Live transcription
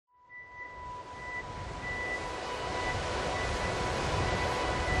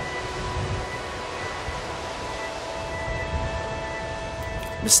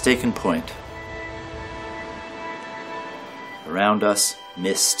Mistaken Point. Around us,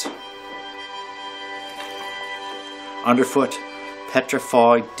 mist. Underfoot,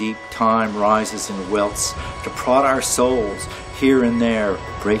 petrified deep time rises in welts to prod our souls here and there,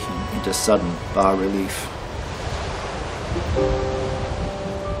 breaking into sudden bas-relief.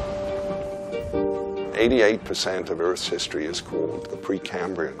 88% of Earth's history is called the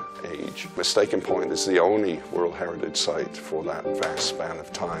Precambrian age. Mistaken Point is the only World Heritage Site for that vast span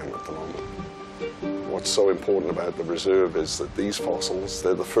of time at the moment. What's so important about the reserve is that these fossils,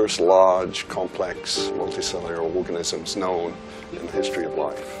 they're the first large, complex, multicellular organisms known in the history of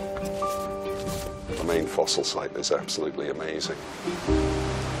life. The main fossil site is absolutely amazing.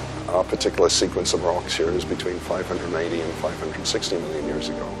 Our particular sequence of rocks here is between 580 and 560 million years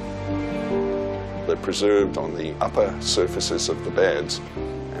ago. They're preserved on the upper surfaces of the beds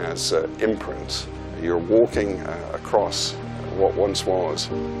as imprints. You're walking across what once was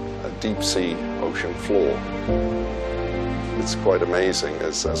a deep-sea ocean floor. It's quite amazing.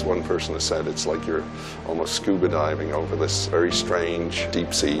 As one person has said, it's like you're almost scuba diving over this very strange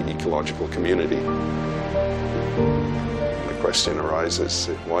deep-sea ecological community. The question arises,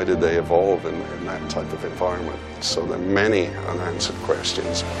 why did they evolve in that type of environment? So there are many unanswered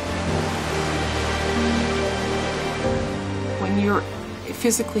questions. When you're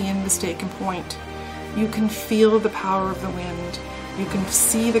physically in Mistaken Point, you can feel the power of the wind. You can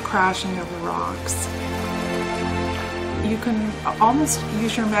see the crashing of the rocks. You can almost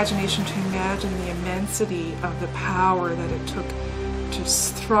use your imagination to imagine the immensity of the power that it took to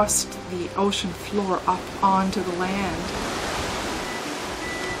thrust the ocean floor up onto the land.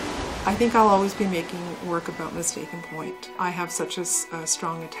 I think I'll always be making work about Mistaken Point. I have such a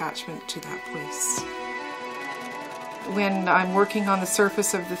strong attachment to that place. When I'm working on the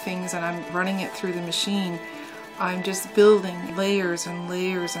surface of the things and I'm running it through the machine, I'm just building layers and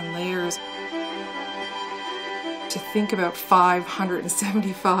layers and layers. To think about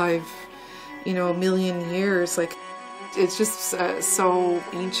 575, million years, like, it's just so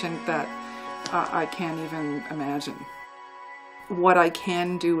ancient that I can't even imagine. What I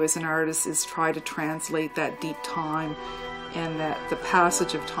can do as an artist is try to translate that deep time and the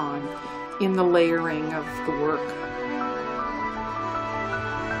passage of time in the layering of the work.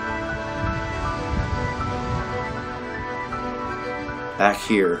 Back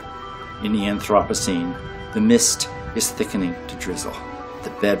here, in the Anthropocene, the mist is thickening to drizzle. The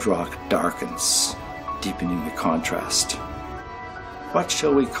bedrock darkens, deepening the contrast. What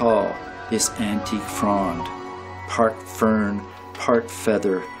shall we call this antique frond? Part fern, part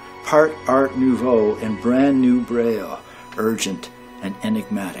feather, part Art Nouveau and brand new braille, urgent and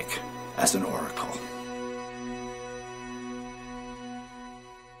enigmatic as an oracle.